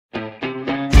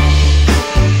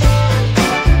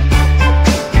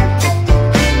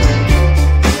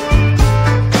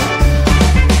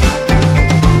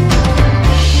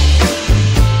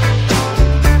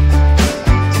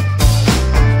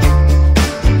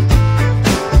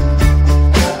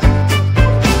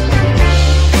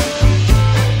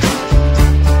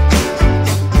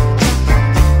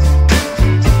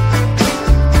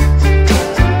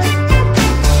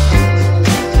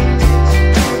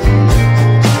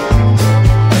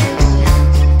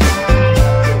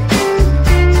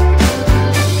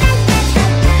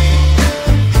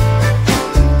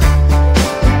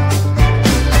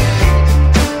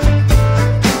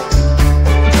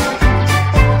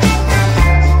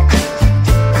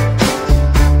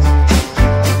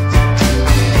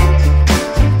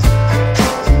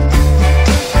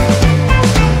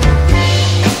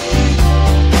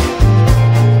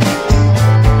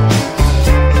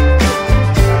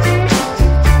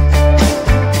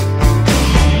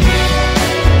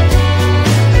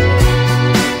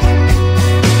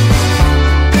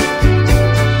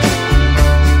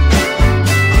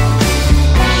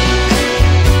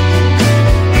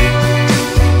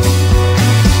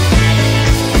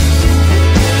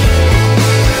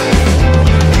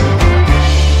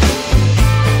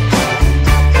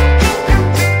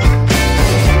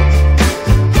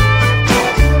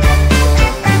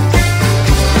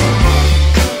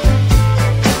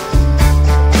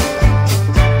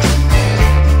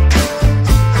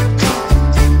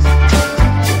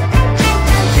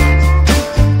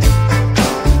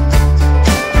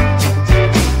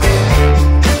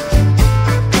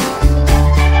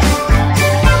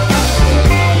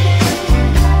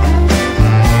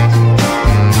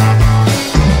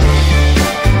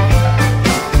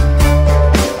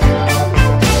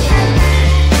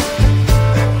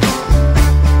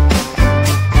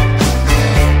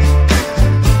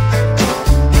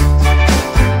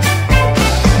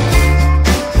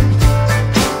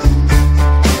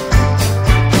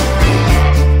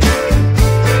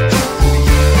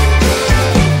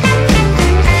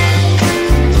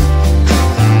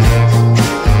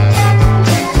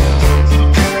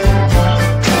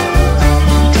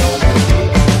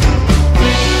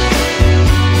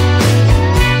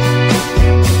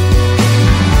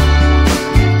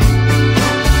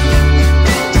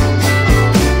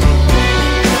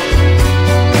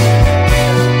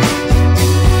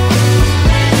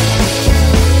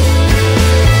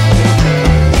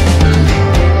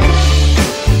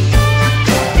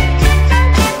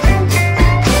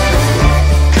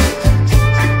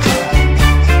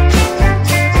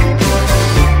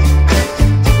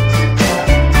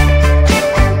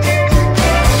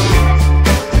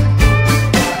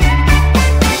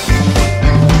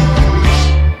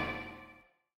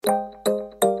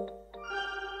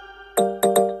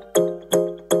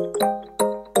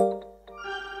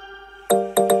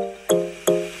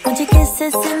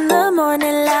kisses in the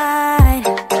morning light.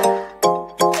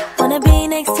 Wanna be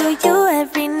next to you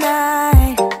every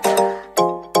night.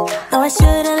 No, I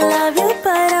shouldn't love you,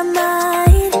 but I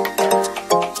might.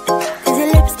 'Cause your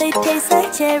lips, they taste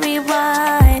like cherry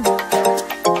wine.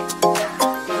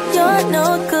 You're no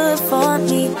good for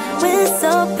me, we're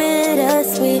so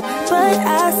bittersweet, but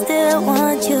I still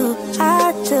want you, I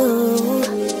do.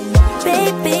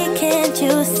 Baby, can't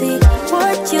you see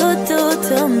what you do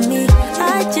to me?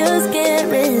 I just can't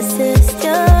resist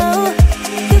you.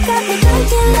 You got me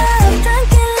drunk in love,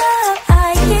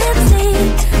 I can't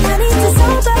sleep. I need to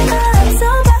sober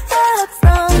up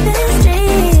from this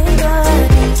dream, but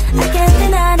I can't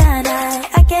deny you.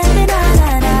 I can't deny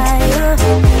you.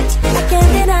 I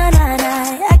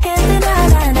can't deny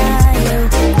you.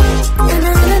 Na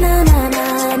na na na na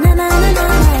na na na na na.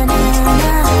 Na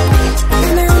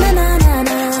na na na na na na na na. Na na na na na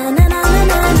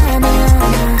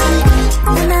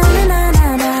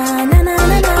na na na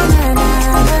na.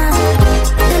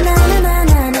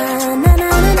 Na na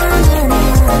na na.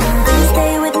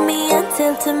 Stay with me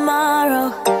until tomorrow.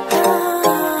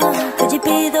 Could you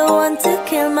be the one to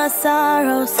kill my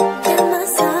sorrows?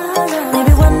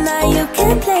 Maybe one night you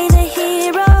can play the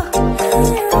hero,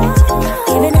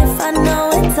 even if I know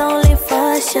it's only for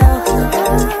show.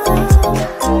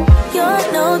 You're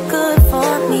no good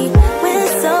for me,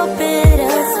 we're so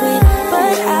bittersweet,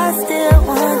 but I still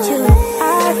want you,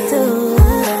 I do.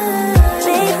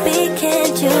 Baby,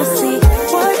 can't you see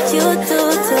what you do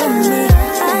to me?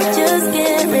 I just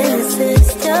can't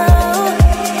resist you.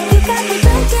 You got me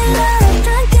drunk in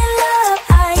love,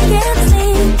 I can't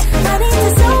sleep. I need to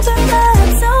sober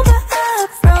up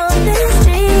from this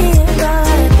dream,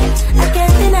 but I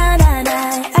can't deny you.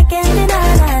 I can't deny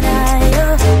you.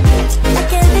 I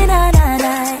can't deny you.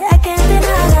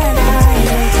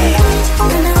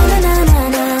 Na na na na na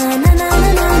na na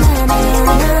na na. Na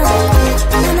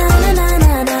na na na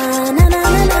na na na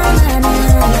na na na. Na na na na na na na na na na.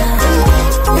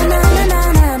 Na na na na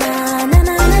na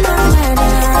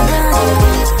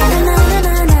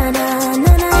na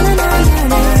na na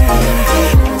na.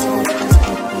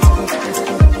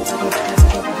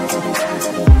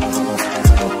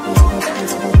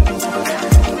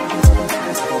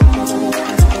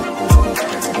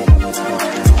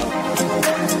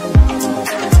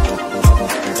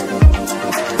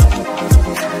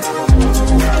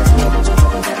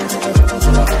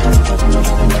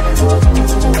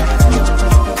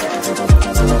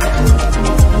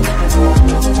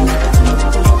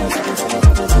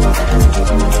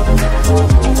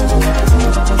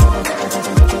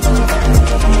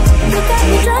 You got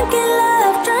me drunk in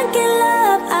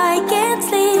love, I can't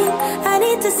sleep. I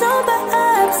need to sober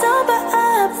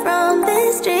up from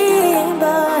this dream,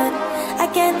 but I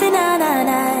can't deny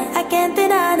you. I can't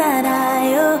deny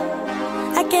you.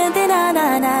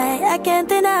 I can't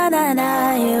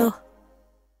deny you.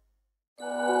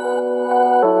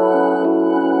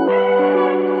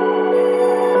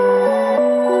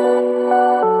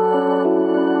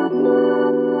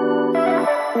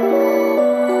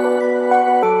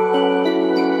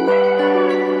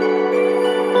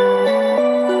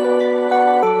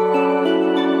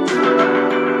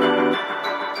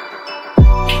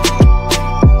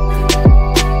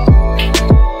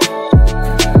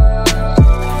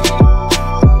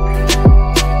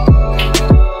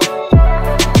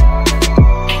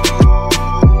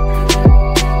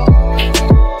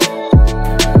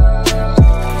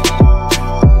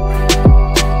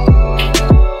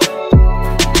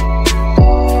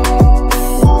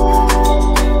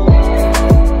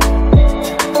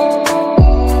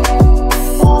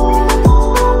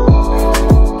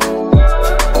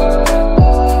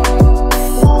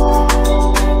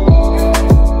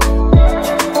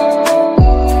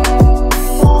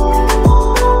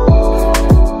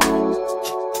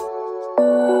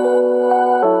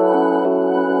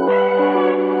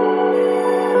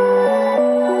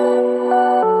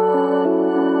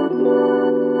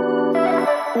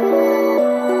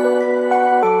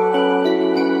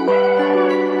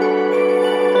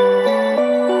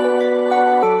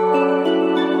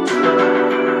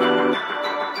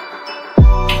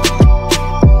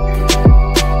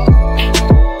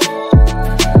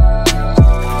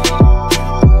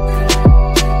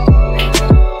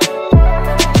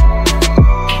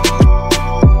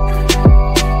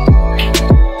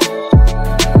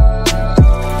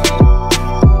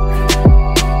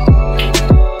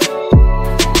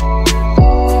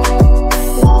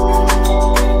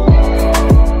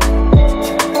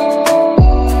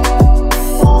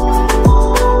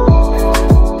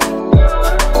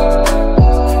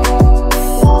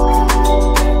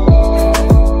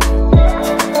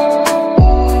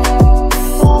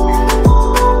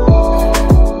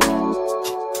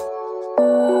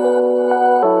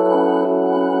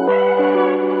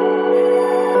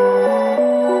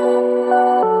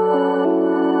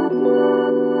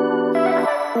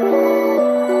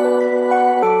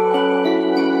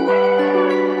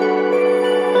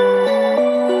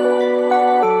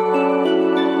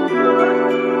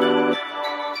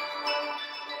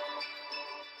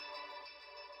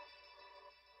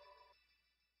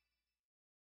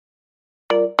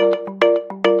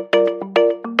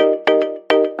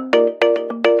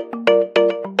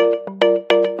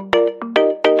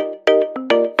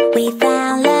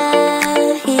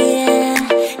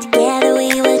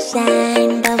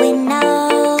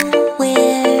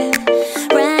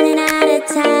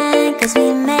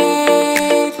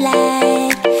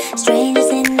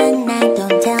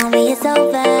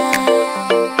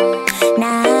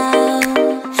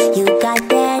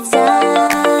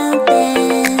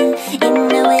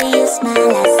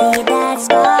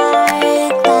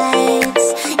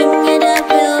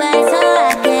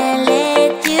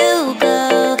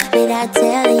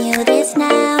 feel this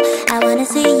now. I wanna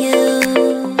see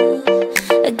you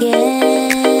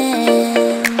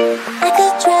again. I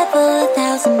could travel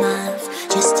 1,000 miles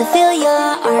just to feel your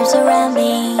arms around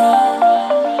me.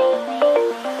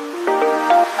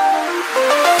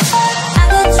 I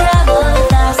could travel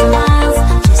 1,000 miles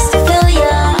just to feel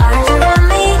your arms around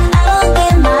me. I will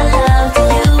give my love to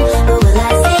you, but will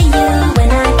I see you when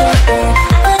I get there?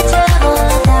 I could travel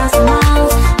 1,000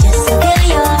 miles just to feel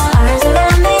your arms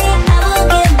around me. I will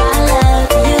give my love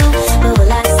to you, but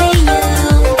will I see you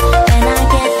when I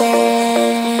get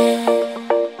there?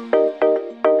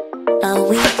 Oh,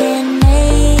 we can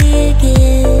make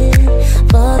it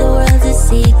for the world to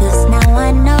see, 'cause now I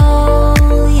know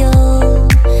you'll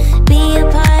be a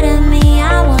part of me. I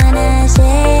wanna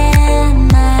share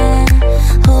my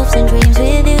hopes and dreams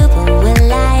with you, but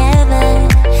will I ever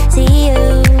see you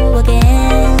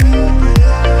again?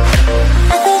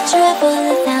 I could travel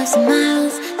 1,000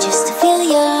 miles just to feel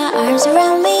your arms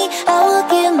around me. I will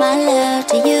give my love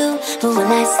to you, but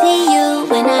will I see you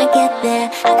when I get there?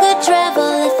 I could travel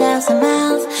 1,000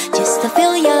 miles just to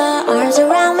feel your arms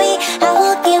around me. I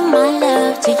will give my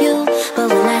love to you, but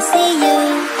will I see you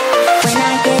when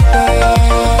I get there?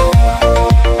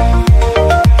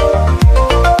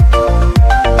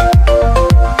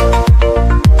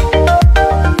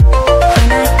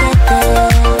 When I get there,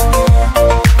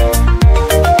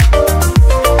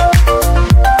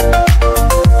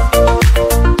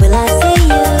 will I see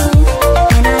you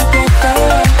when I get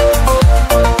there?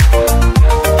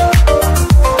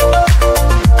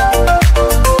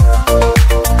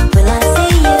 Will I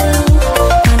see you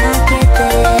when I get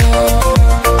there?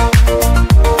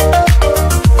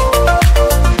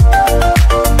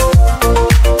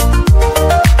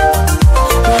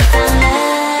 We found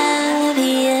love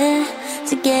here,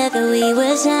 together we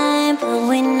will shine, but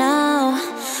we know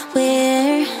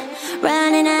we're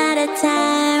running out of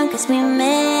time, 'cause we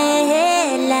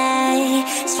made like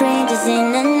strangers in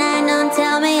the night. Don't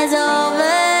tell me it's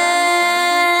over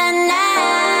now.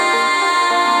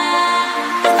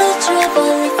 I could travel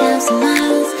 1,000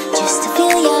 miles just to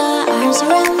feel your arms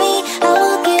around me. I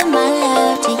will give my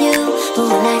love to you, but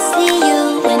will I see you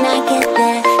when I get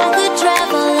there? I could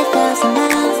travel 1,000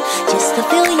 miles just to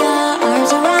feel your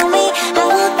arms around me. I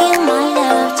will give my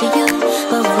love to you,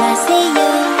 but will I see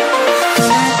you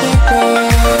when I get there?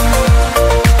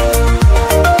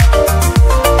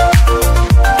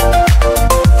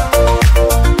 'Cause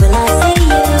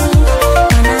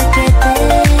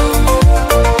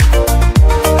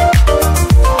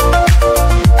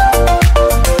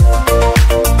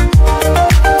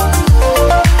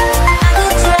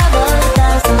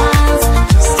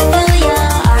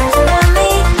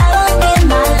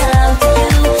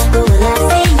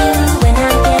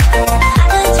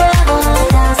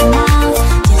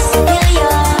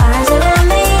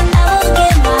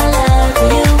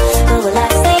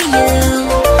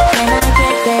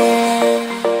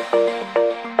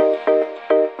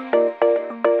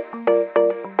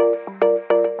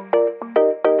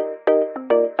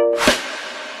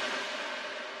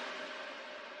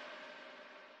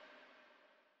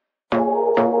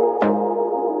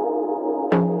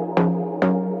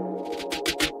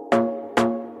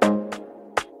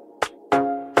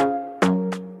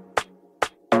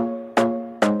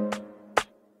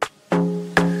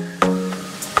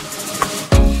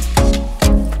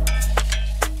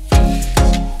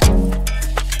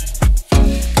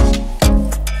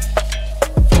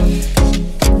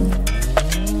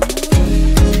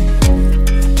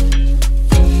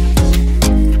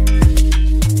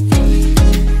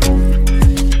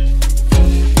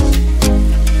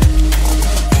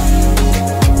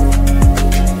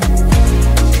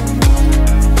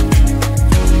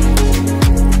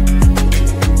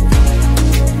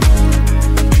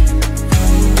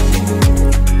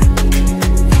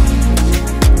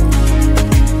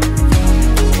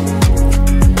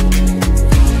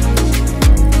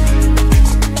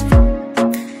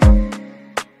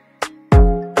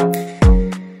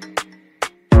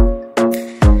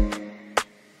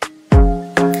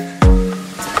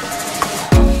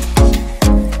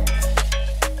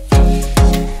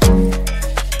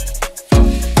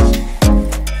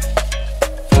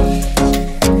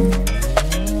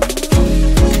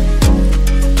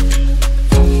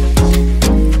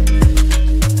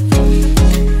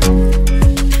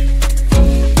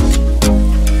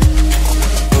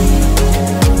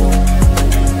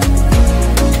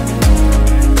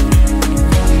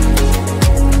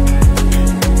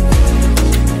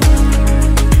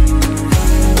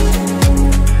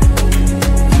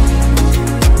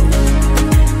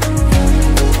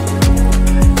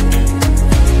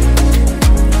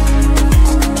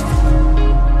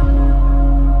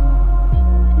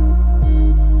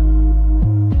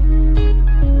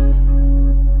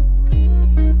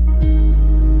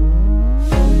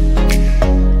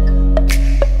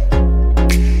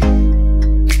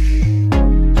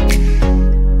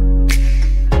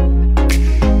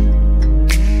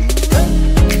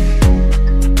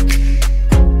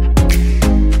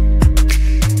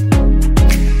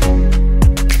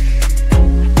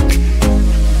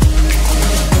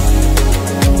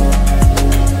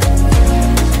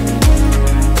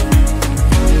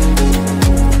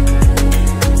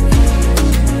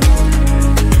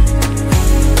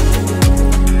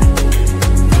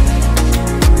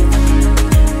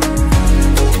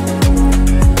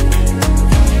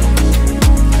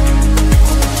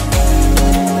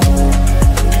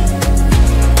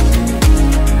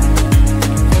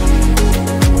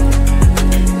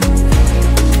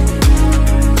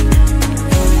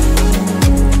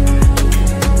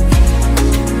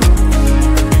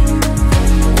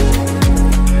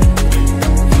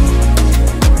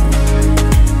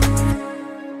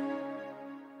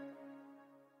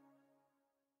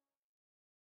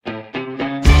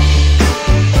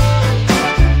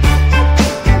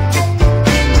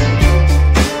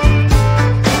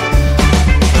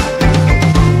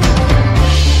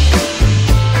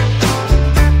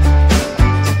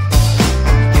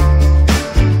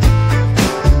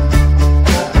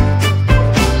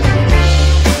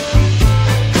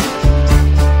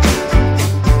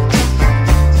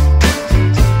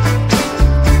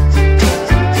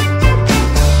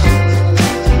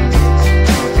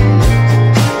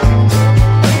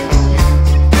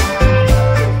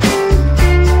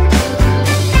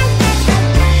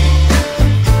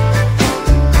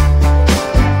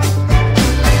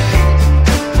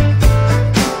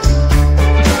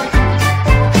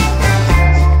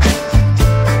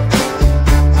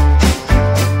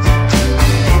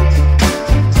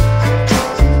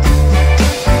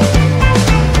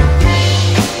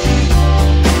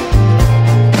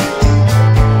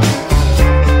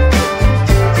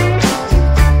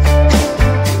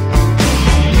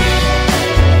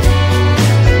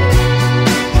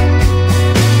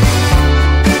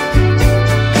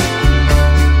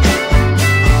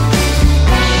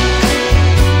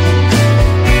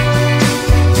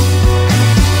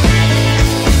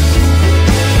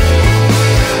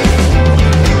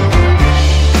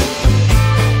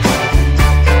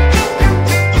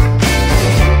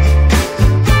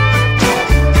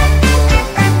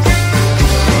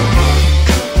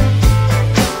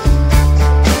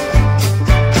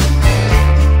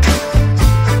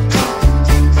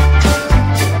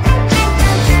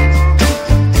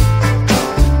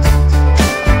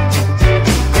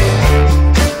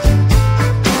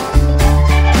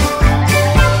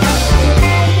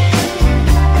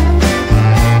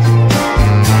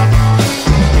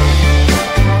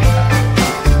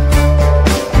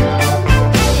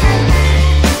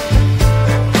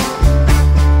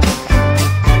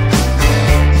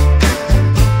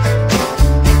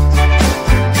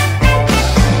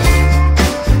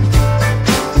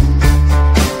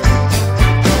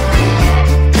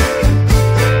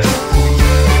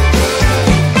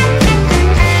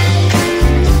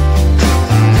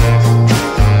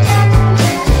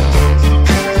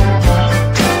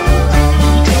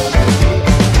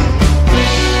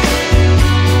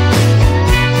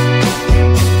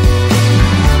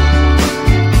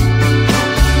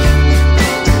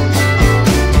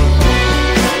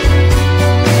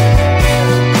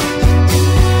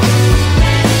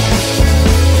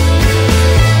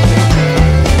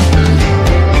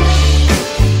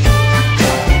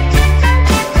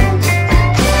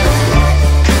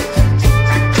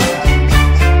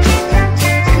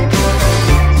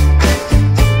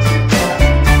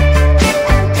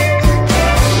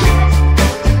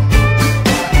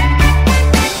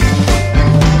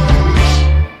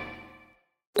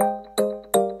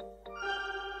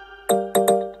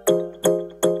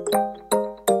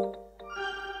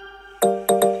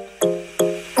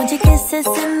Want your kisses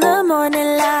in the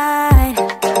morning light.